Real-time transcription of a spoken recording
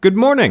Good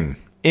morning!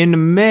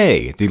 In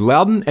May, the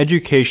Loudoun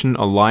Education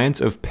Alliance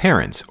of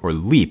Parents, or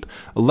LEAP,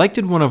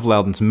 elected one of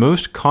Loudoun's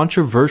most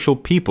controversial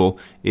people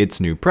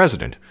its new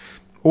president.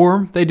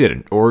 Or they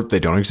didn't, or they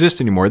don't exist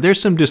anymore. There's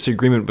some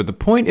disagreement, but the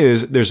point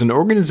is there's an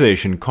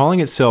organization calling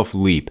itself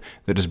LEAP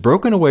that has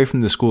broken away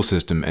from the school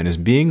system and is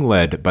being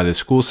led by the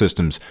school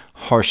system's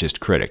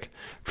harshest critic.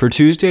 For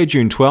Tuesday,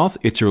 June 12th,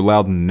 it's your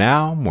Loudoun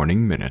Now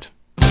Morning Minute.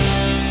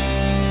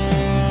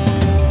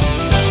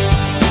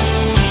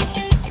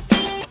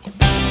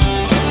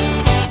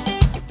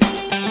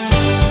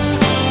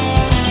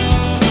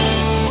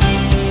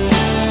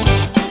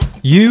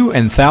 You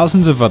and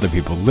thousands of other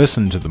people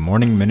listen to the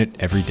Morning Minute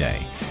every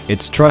day.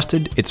 It's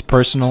trusted, it's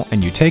personal,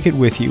 and you take it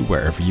with you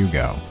wherever you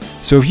go.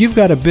 So if you've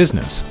got a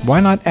business, why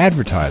not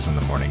advertise on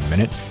the Morning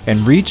Minute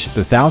and reach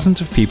the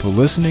thousands of people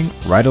listening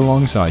right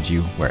alongside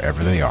you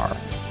wherever they are?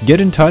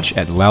 Get in touch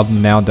at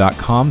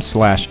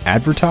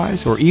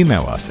loudounnow.com/advertise or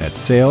email us at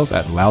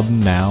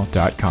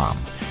sales@loudounnow.com.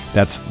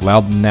 That's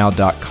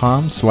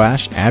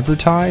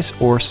loudounnow.com/advertise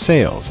or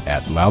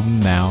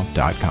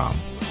sales@loudounnow.com.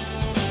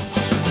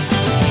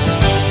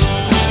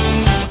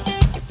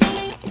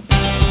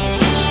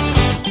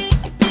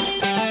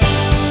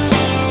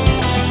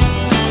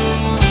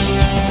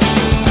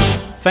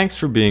 Thanks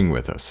for being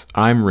with us.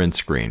 I'm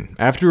Rince Green.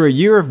 After a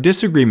year of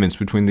disagreements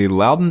between the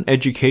Loudoun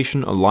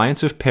Education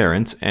Alliance of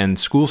Parents and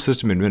school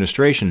system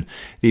administration,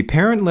 the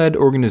parent-led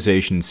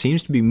organization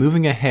seems to be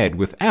moving ahead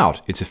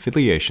without its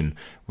affiliation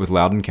with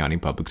Loudoun County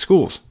Public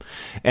Schools.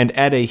 And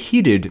at a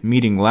heated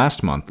meeting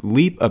last month,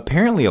 LEAP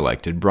apparently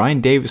elected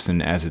Brian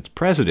Davison as its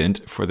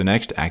president for the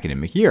next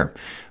academic year.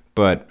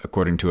 But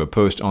according to a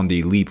post on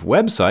the LEAP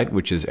website,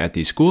 which is at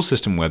the school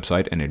system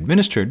website and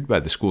administered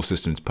by the school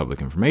system's public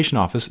information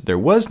office, there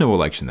was no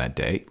election that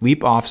day.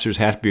 LEAP officers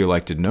have to be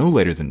elected no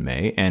later than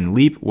May, and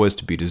LEAP was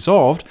to be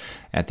dissolved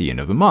at the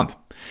end of the month.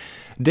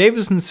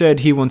 Davison said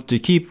he wants to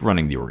keep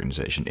running the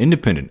organization,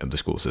 independent of the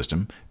school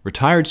system.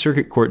 Retired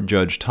Circuit Court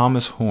Judge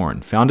Thomas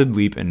Horn founded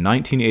LEAP in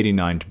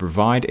 1989 to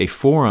provide a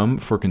forum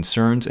for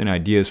concerns and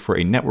ideas for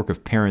a network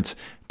of parents,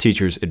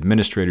 teachers,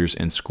 administrators,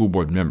 and school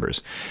board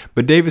members.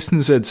 But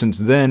Davison said since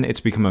then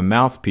it's become a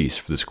mouthpiece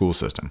for the school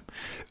system.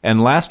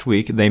 And last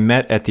week they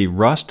met at the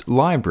Rust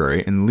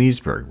Library in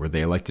Leesburg, where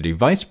they elected a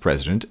vice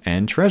president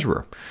and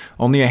treasurer.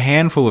 Only a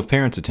handful of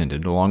parents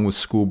attended, along with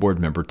school board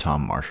member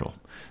Tom Marshall.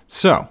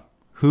 So,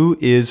 who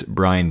is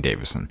Brian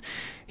Davison?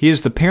 He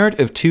is the parent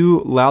of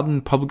two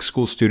Loudoun public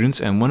school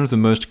students and one of the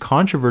most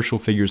controversial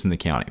figures in the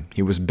county.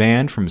 He was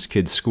banned from his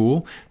kids'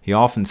 school. He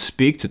often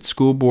speaks at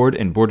school board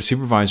and board of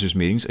supervisors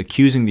meetings,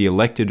 accusing the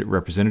elected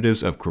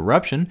representatives of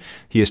corruption.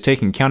 He has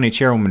taken County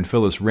Chairwoman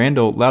Phyllis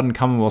Randall, Loudoun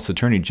Commonwealth's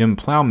Attorney Jim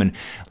Plowman,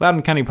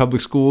 Loudoun County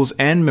Public Schools,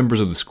 and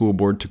members of the school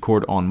board to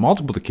court on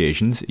multiple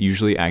occasions,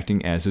 usually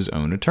acting as his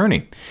own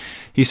attorney.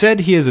 He said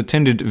he has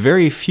attended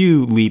very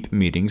few LEAP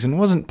meetings and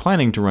wasn't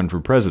planning to run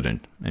for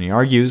president, and he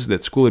argues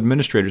that school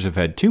administrators have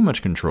had too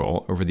much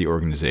control over the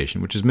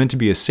organization, which is meant to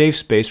be a safe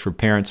space for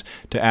parents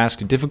to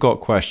ask difficult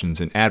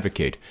questions and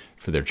advocate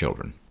for their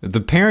children.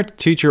 The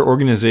parent-teacher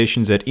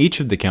organizations at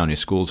each of the county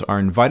schools are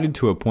invited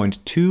to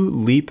appoint 2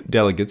 LEAP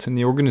delegates, and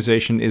the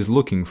organization is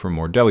looking for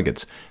more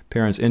delegates.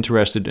 Parents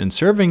interested in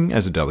serving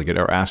as a delegate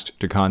are asked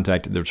to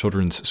contact their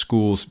children's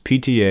school's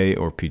PTA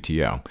or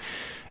PTO.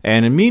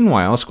 And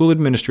meanwhile, school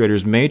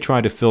administrators may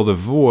try to fill the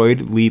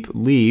void LEAP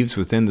leaves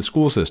within the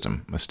school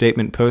system. A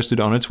statement posted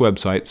on its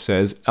website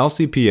says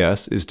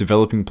LCPS is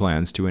developing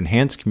plans to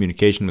enhance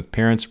communication with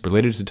parents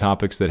related to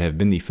topics that have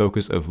been the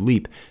focus of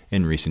LEAP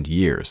in recent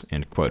years.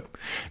 End quote.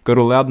 Go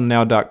to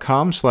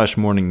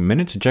loudounnow.com/morning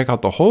minute to check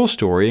out the whole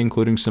story,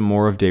 including some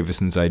more of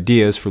Davison's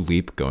ideas for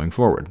LEAP going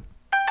forward.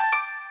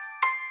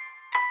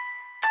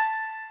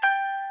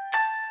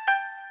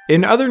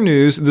 In other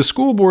news, the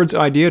school board's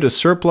idea to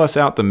surplus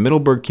out the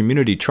Middleburg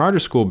Community Charter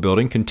School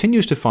building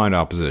continues to find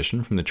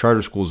opposition from the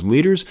charter school's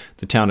leaders,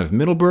 the town of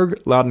Middleburg,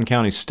 Loudoun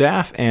County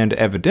staff, and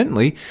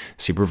evidently,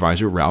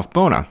 Supervisor Ralph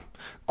Bona.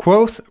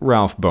 Quoth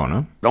Ralph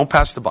Bona, "Don't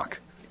pass the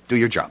buck. Do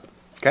your job.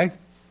 Okay?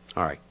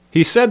 All right."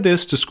 He said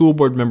this to school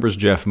board members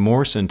Jeff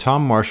Morse and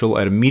Tom Marshall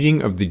at a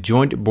meeting of the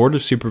Joint Board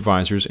of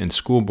Supervisors and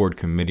School Board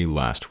Committee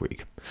last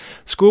week.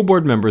 School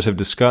board members have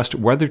discussed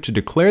whether to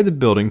declare the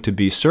building to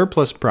be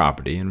surplus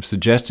property and have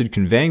suggested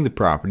conveying the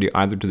property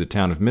either to the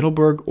town of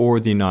Middleburg or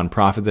the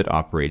nonprofit that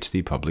operates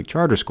the public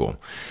charter school.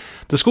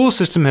 The school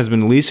system has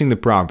been leasing the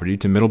property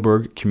to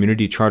Middleburg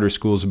Community Charter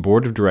School's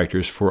Board of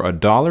Directors for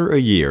 $1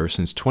 a year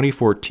since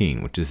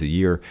 2014, which is the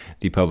year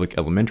the public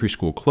elementary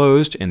school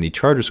closed and the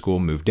charter school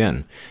moved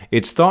in.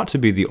 It's thought to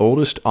be the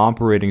oldest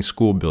operating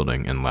school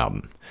building in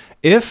Loudoun.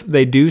 If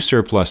they do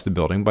surplus the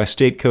building, by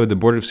state code, the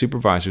Board of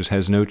Supervisors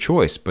has no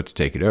choice but to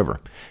take it over.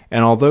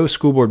 And although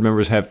school board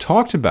members have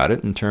talked about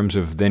it in terms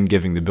of then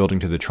giving the building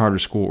to the charter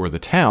school or the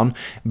town,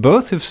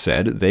 both have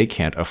said they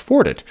can't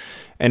afford it.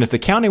 And if the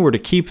county were to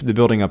keep the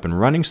building up and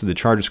running so the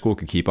charter school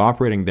could keep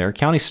operating there,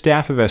 county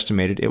staff have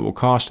estimated it will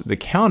cost the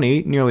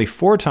county nearly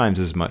 4 times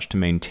as much to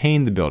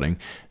maintain the building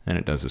than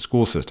it does the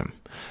school system.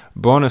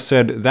 Bona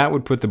said that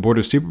would put the Board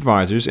of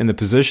Supervisors in the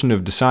position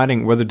of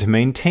deciding whether to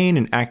maintain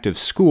an active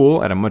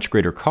school at a much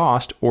greater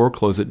cost or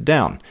close it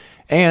down.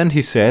 And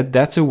he said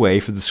that's a way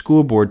for the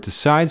school board to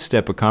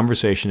sidestep a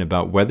conversation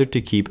about whether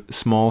to keep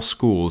small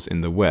schools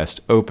in the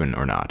West open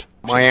or not.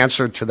 My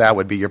answer to that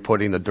would be you're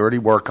putting the dirty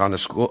work on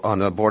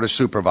the Board of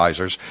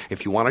Supervisors.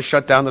 If you want to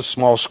shut down the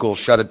small schools,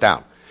 shut it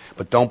down.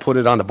 But don't put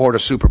it on the Board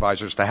of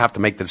Supervisors to have to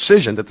make the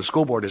decision that the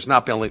school board has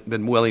not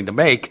been willing to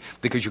make,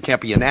 because you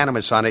can't be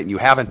unanimous on it, and you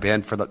haven't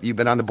been. You've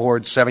been on the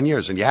board 7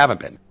 years, and you haven't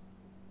been.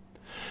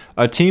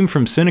 A team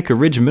from Seneca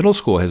Ridge Middle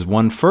School has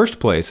won first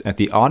place at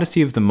the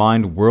Odyssey of the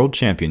Mind World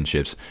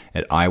Championships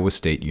at Iowa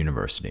State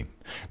University.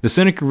 The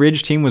Seneca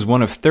Ridge team was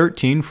one of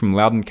 13 from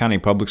Loudoun County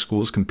Public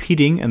Schools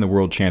competing in the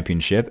World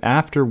Championship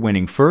after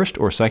winning first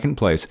or second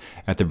place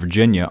at the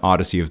Virginia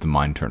Odyssey of the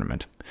Mind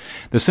tournament.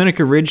 The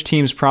Seneca Ridge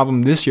team's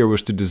problem this year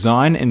was to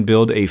design and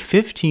build a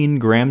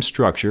 15-gram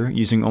structure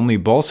using only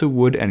balsa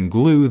wood and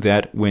glue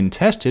that, when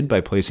tested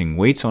by placing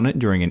weights on it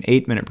during an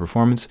 8-minute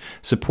performance,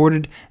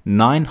 supported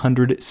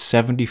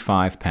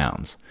 975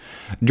 pounds.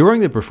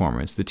 During the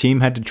performance, the team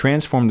had to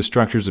transform the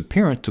structure's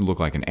appearance to look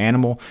like an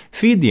animal,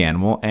 feed the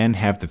animal, and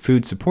have the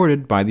food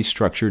supported by the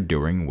structure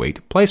during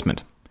weight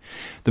placement.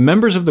 The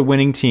members of the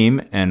winning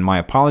team, and my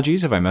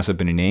apologies if I mess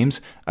up any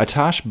names,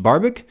 Atash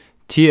Barbik,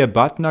 Tia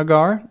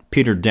Bhatnagar,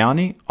 Peter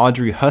Downey,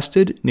 Audrey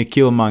Husted,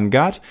 Nikhil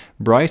Mangat,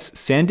 Bryce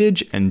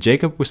Sandage, and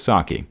Jacob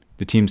Wisaki.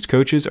 The team's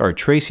coaches are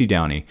Tracy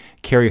Downey,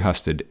 Carrie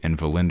Husted, and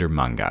Valinder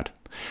Mangat.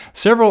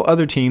 Several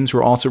other teams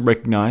were also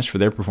recognized for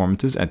their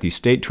performances at the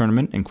state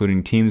tournament,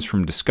 including teams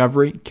from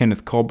Discovery,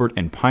 Kenneth Colbert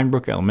and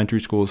Pinebrook Elementary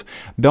Schools,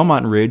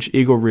 Belmont Ridge,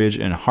 Eagle Ridge,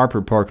 and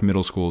Harper Park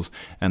Middle Schools,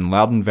 and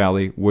Loudoun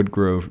Valley,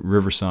 Woodgrove,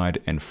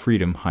 Riverside, and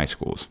Freedom High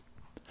Schools.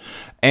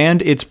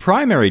 And it's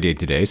primary day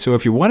today, so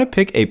if you want to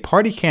pick a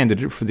party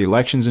candidate for the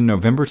elections in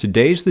November,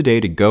 today's the day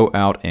to go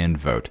out and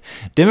vote.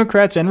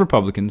 Democrats and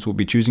Republicans will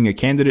be choosing a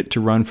candidate to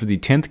run for the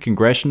 10th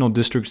Congressional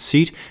District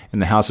seat in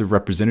the House of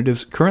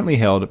Representatives, currently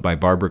held by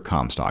Barbara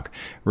Comstock.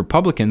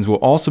 Republicans will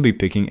also be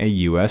picking a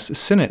U.S.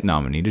 Senate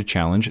nominee to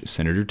challenge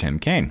Senator Tim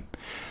Kaine.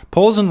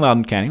 Polls in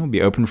Loudoun County will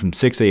be open from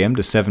 6 a.m.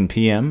 to 7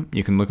 p.m.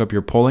 You can look up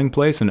your polling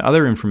place and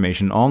other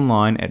information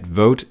online at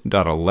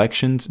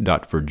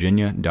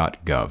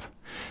vote.elections.virginia.gov.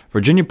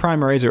 Virginia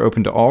primaries are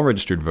open to all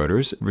registered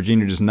voters.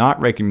 Virginia does not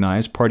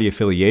recognize party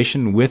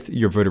affiliation with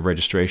your voter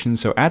registration,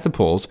 so at the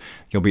polls,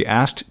 you'll be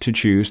asked to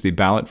choose the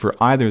ballot for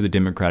either the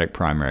Democratic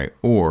primary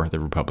or the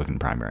Republican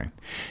primary.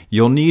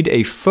 You'll need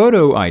a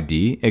photo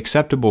ID.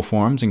 Acceptable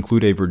forms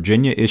include a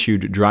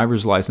Virginia-issued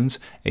driver's license,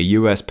 a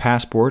U.S.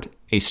 passport,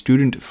 a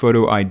student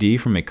photo ID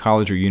from a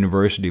college or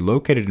university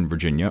located in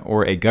Virginia,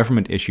 or a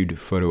government-issued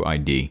photo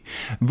ID.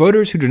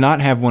 Voters who do not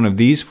have one of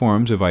these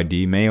forms of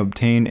ID may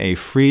obtain a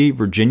free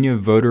Virginia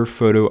voter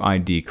photo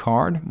ID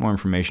card. More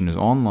information is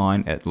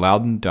online at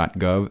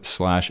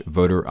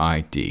loudoun.gov/voter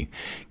ID.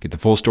 Get the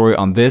full story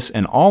on this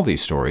and all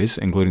these stories,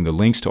 including the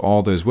links to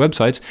all those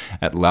websites,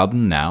 at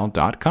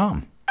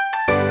loudounnow.com.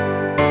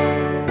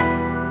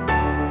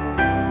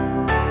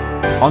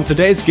 On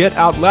today's Get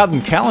Out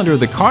Loudoun calendar,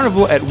 the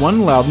Carnival at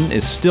One Loudoun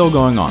is still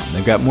going on.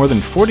 They've got more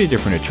than 40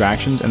 different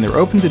attractions, and they're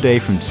open today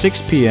from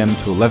 6 p.m.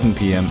 to 11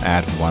 p.m.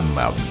 at One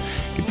Loudoun.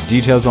 Get the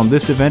details on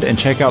this event and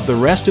check out the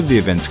rest of the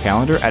events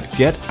calendar at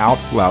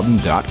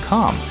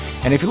getoutloudoun.com.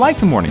 And if you like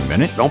the Morning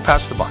Minute, Don't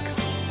pass the buck.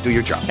 Do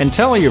your job. And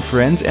tell all your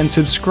friends and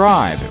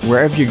subscribe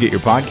wherever you get your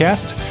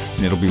podcasts,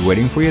 and it'll be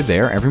waiting for you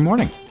there every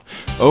morning.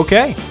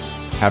 Okay,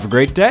 have a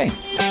great day.